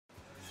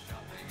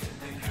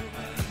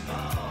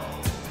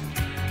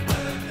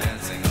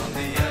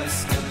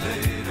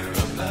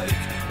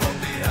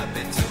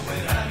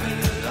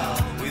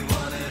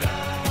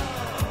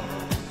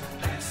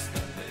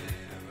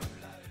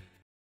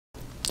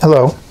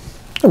Hello,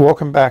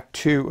 welcome back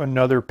to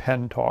another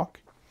pen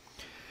talk.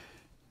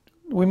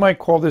 We might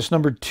call this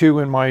number 2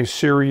 in my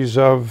series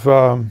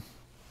of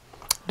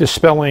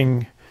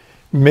dispelling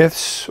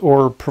myths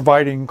or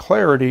providing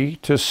clarity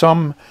to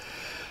some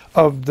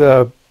of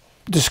the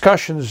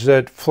discussions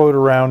that float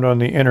around on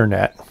the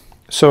internet.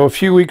 So a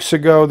few weeks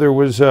ago there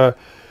was a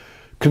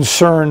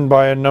concern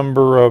by a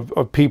number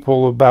of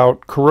people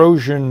about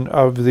corrosion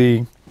of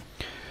the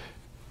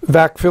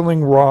vac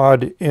filling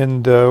rod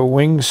in the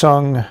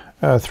Wingsung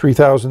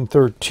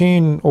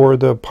 3013 or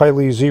the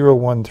Piley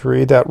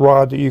 013, that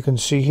rod that you can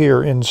see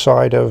here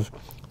inside of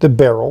the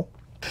barrel.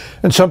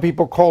 And some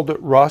people called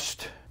it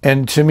rust.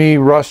 And to me,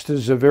 rust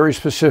is a very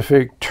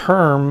specific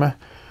term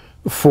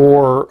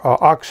for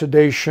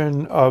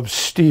oxidation of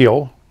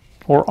steel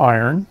or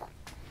iron.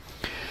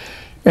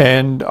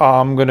 And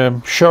I'm going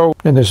to show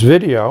in this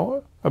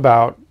video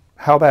about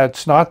how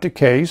that's not the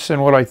case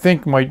and what I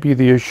think might be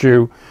the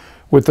issue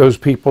with those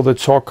people that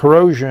saw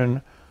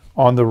corrosion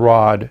on the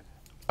rod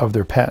of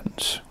their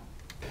pens.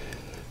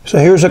 So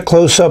here's a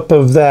close-up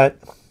of that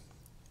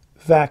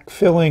vac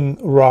filling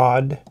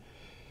rod.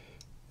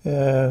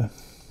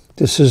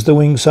 This is the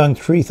Wingsung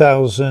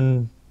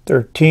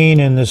 3013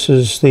 and this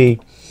is the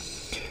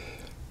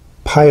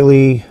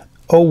Piley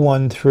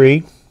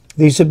 013.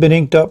 These have been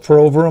inked up for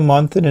over a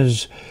month and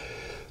is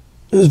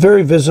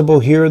very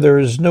visible here. There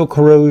is no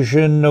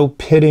corrosion, no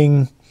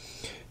pitting.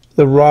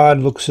 The rod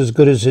looks as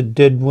good as it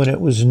did when it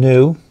was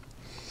new.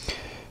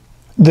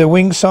 The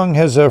Wingsung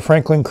has a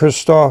Franklin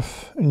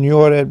Christoph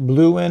Noirette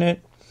blue in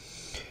it,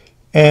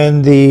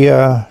 and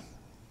the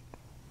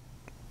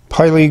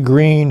Piley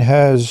green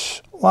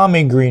has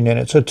Lamy green in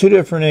it. So two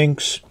different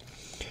inks,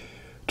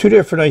 two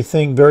different, I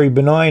think, very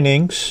benign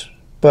inks,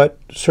 but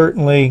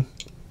certainly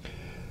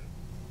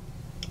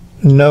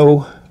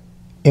no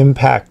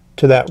impact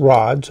to that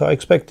rod. So I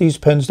expect these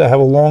pens to have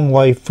a long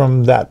life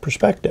from that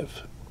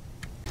perspective.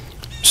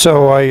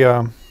 So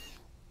I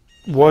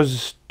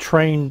was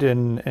trained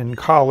in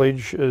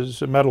college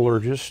as a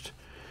metallurgist,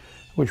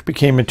 which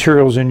became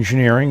materials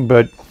engineering,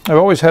 but I've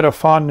always had a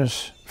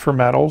fondness for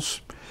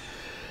metals.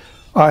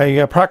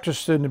 I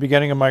practiced in the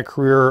beginning of my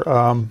career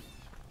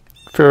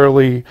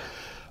fairly,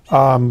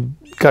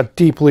 got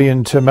deeply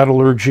into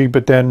metallurgy,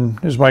 but then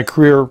as my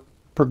career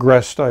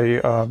progressed,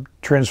 I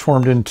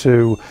transformed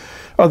into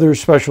other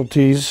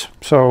specialties.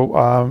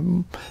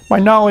 So my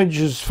knowledge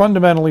is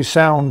fundamentally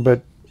sound,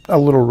 but a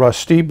little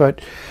rusty,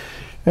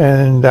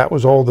 and that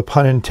was all the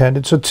pun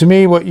intended. So to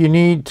me, what you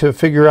need to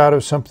figure out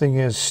if something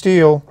is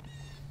steel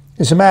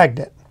is a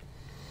magnet.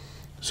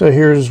 So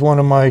here's one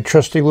of my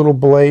trusty little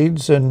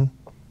blades, and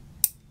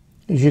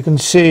as you can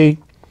see,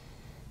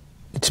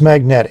 it's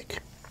magnetic.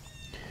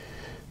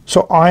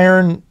 So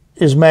iron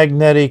is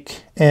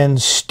magnetic,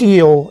 and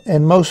steel,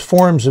 and most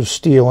forms of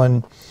steel,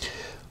 and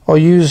I'll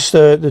use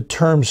the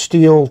term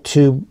steel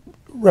to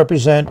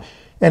represent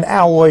an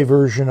alloy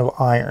version of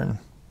iron.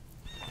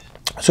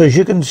 So as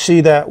you can see,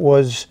 that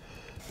was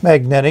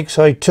magnetic.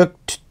 So I took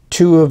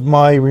two of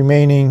my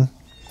remaining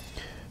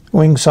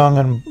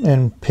Wingsung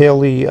and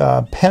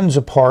Piley pens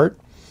apart,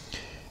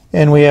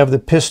 and we have the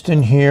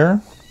piston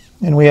here,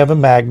 and we have a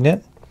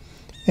magnet,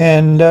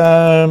 and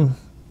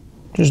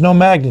there's no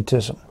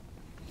magnetism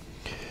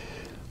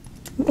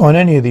on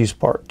any of these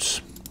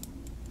parts.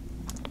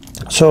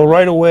 So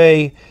right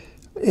away,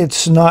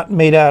 it's not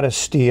made out of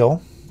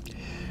steel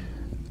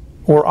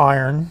or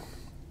iron.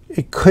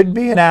 It could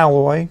be an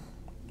alloy,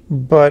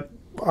 but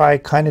I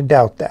kind of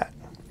doubt that.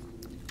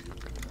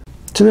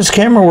 So this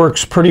camera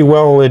works pretty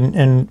well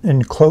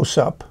in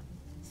close-up.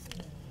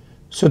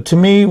 So to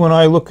me, when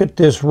I look at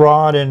this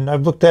rod, and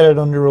I've looked at it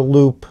under a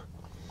loupe,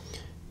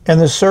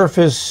 and the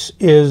surface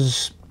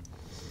is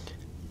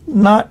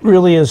not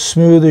really as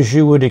smooth as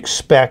you would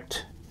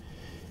expect,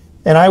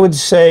 and I would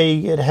say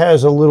it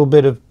has a little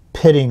bit of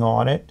pitting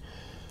on it.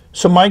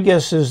 So my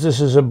guess is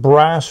this is a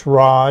brass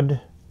rod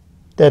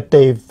that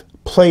they've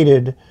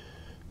plated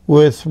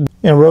with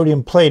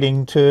rhodium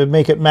plating to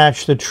make it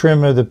match the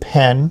trim of the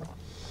pen,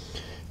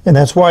 and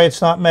that's why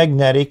it's not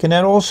magnetic, and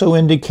that also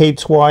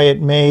indicates why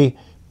it may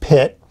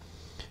pit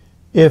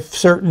if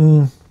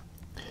certain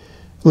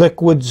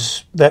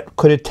liquids that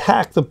could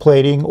attack the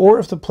plating, or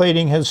if the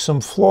plating has some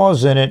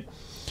flaws in it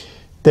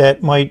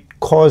that might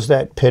cause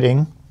that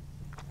pitting.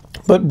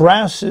 But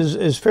brass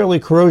is fairly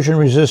corrosion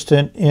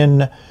resistant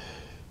in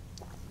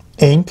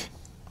ink,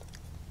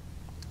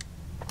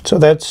 so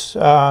that's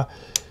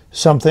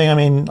something. I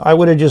mean, I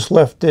would have just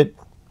left it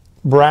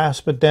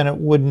brass, but then it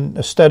wouldn't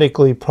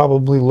aesthetically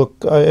probably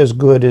look as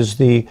good as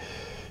the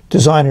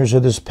designers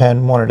of this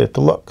pen wanted it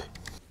to look.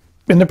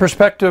 In the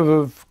perspective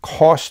of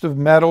cost of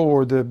metal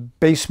or the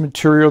base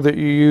material that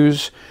you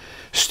use,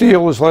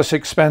 steel is less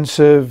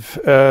expensive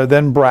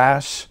than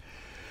brass.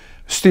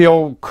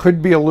 Steel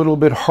could be a little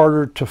bit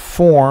harder to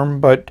form,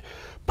 but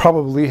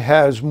probably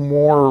has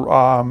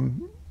more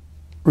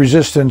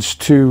resistance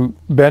to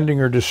bending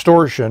or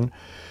distortion.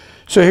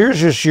 So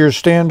here's just your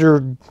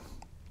standard,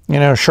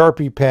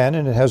 Sharpie pen,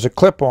 and it has a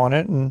clip on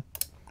it, and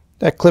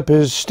that clip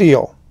is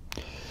steel.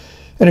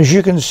 And as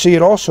you can see,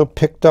 it also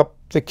picked up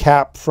the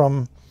cap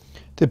from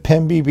the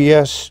Pen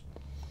BBS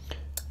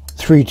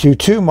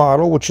 322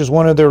 model, which is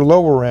one of their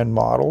lower end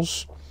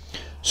models.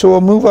 So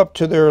we'll move up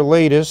to their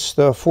latest,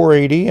 the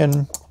 480,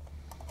 and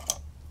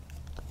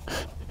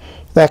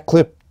that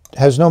clip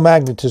has no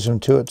magnetism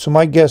to it. So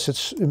my guess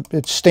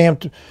it's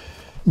stamped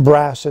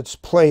brass, it's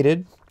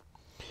plated.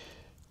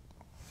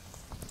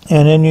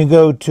 And then you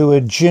go to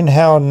a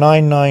Jinhao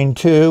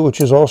 992,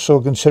 which is also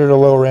considered a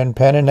lower end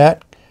pen, and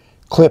that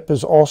clip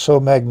is also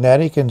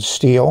magnetic and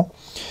steel.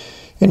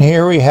 And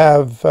here we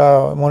have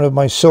one of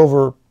my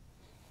silver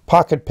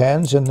pocket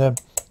pens, and the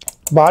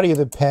body of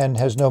the pen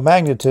has no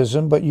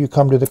magnetism, but you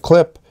come to the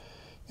clip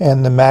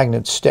and the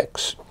magnet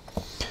sticks.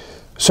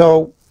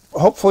 So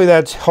hopefully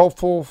that's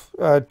helpful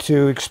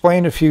to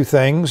explain a few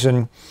things.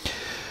 And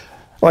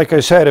like I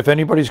said, if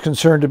anybody's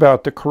concerned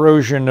about the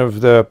corrosion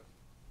of the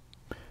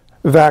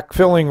vac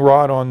filling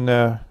rod on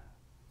the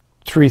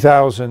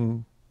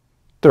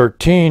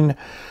 3013,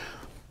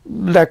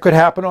 that could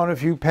happen on a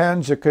few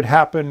pens. It could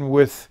happen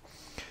with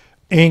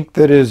ink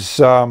that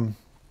is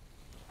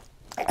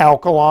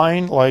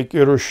alkaline, like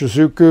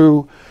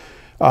Iroshizuku.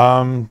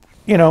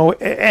 You know,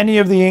 any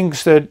of the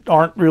inks that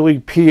aren't really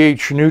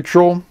pH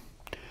neutral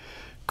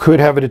could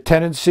have a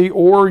tendency,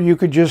 or you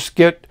could just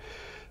get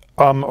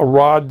a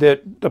rod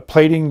that the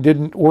plating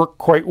didn't work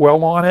quite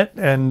well on it.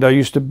 And I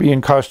used to be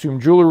in costume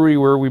jewelry,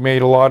 where we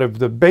made a lot of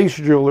the base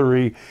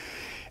jewelry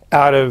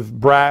out of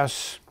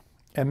brass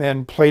and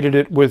then plated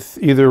it with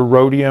either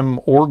rhodium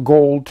or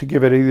gold to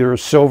give it either a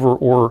silver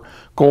or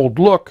gold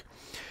look.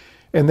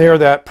 And there,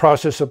 that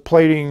process of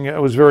plating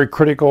was very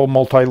critical,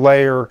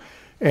 multi-layer,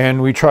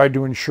 and we tried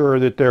to ensure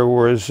that there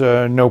was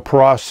no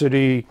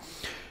porosity,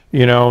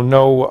 you know,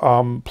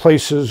 no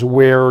places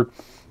where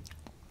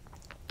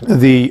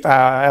the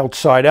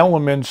outside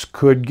elements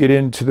could get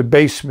into the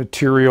base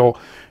material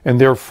and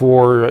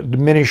therefore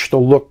diminish the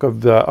look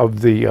of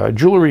the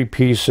jewelry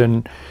piece,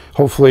 and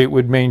hopefully it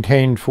would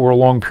maintain for a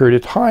long period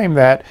of time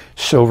that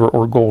silver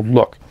or gold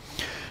look.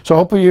 So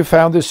hopefully you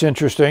found this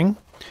interesting.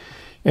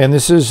 And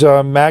this is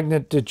a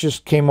magnet that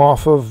just came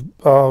off of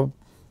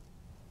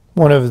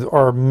one of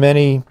our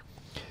many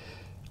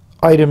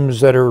items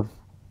that are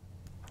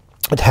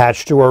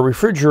attached to our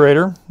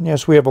refrigerator.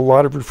 Yes, we have a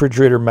lot of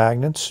refrigerator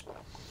magnets.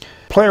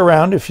 Play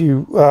around if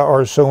you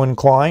are so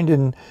inclined,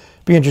 and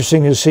be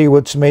interesting to see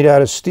what's made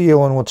out of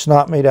steel and what's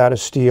not made out of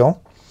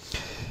steel.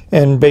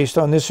 And based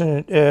on this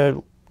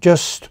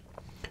just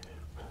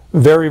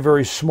very,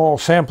 very small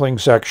sampling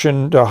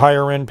section, the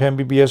higher end Pen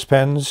BBS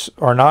pens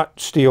are not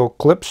steel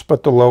clips,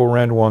 but the lower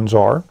end ones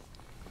are.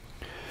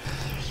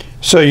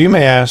 So you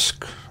may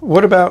ask,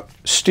 what about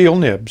steel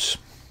nibs?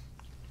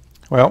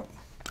 Well,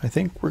 I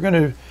think we're going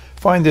to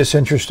find this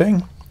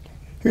interesting.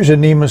 Here's a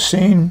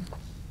Nemosine,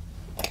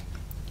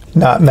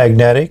 not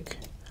magnetic.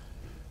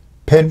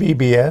 Pen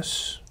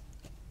BBS,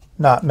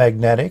 not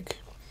magnetic.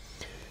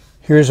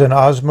 Here's an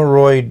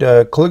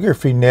Osmoroid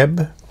calligraphy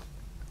nib,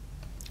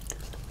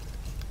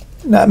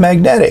 not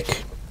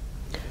magnetic.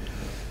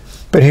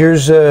 But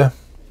here's a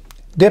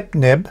dip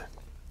nib,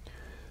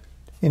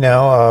 you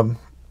know,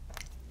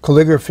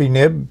 calligraphy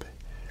nib,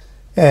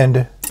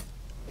 and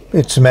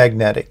it's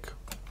magnetic.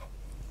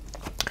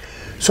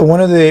 So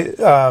one of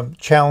the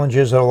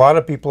challenges that a lot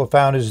of people have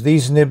found is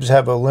these nibs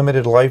have a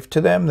limited life to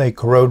them. They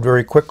corrode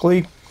very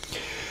quickly.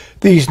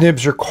 These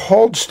nibs are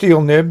called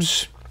steel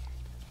nibs,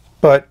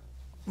 but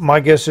my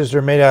guess is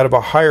they're made out of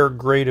a higher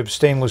grade of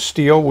stainless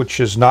steel, which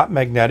is not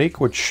magnetic,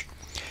 which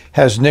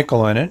has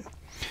nickel in it.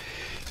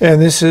 And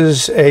this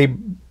is a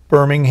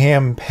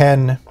Birmingham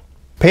pen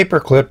paper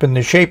clip in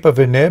the shape of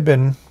a nib,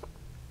 and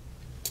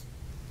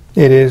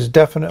it is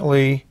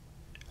definitely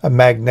a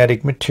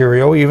magnetic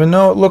material, even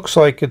though it looks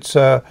like it's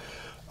a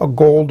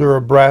gold or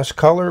a brass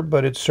color,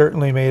 but it's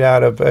certainly made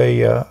out of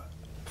a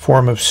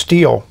form of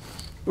steel.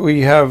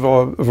 We have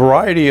a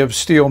variety of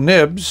steel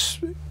nibs,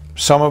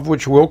 some of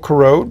which will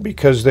corrode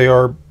because they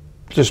are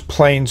just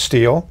plain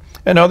steel,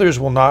 and others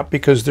will not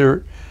because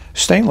they're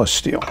stainless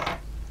steel.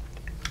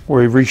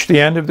 We've reached the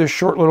end of this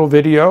short little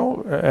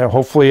video,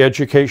 hopefully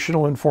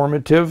educational,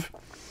 informative.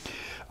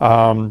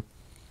 Thank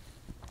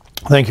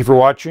you for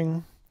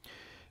watching,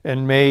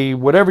 and may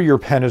whatever your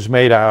pen is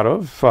made out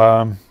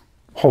of,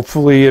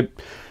 hopefully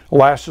it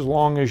lasts as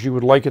long as you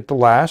would like it to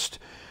last,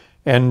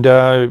 and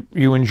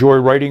you enjoy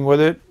writing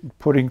with it,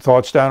 putting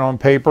thoughts down on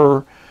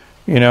paper,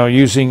 you know,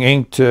 using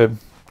ink to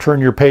turn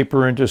your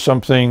paper into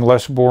something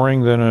less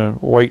boring than a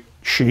white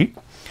sheet,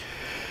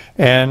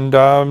 and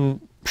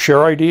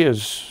share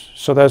ideas.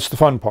 So that's the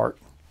fun part.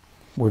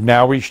 We've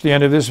now reached the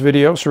end of this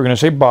video, so we're going to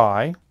say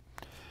bye.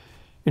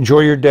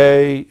 Enjoy your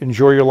day,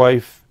 enjoy your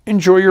life,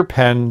 enjoy your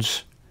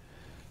pens,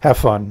 have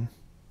fun.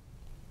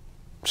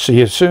 See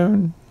you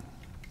soon.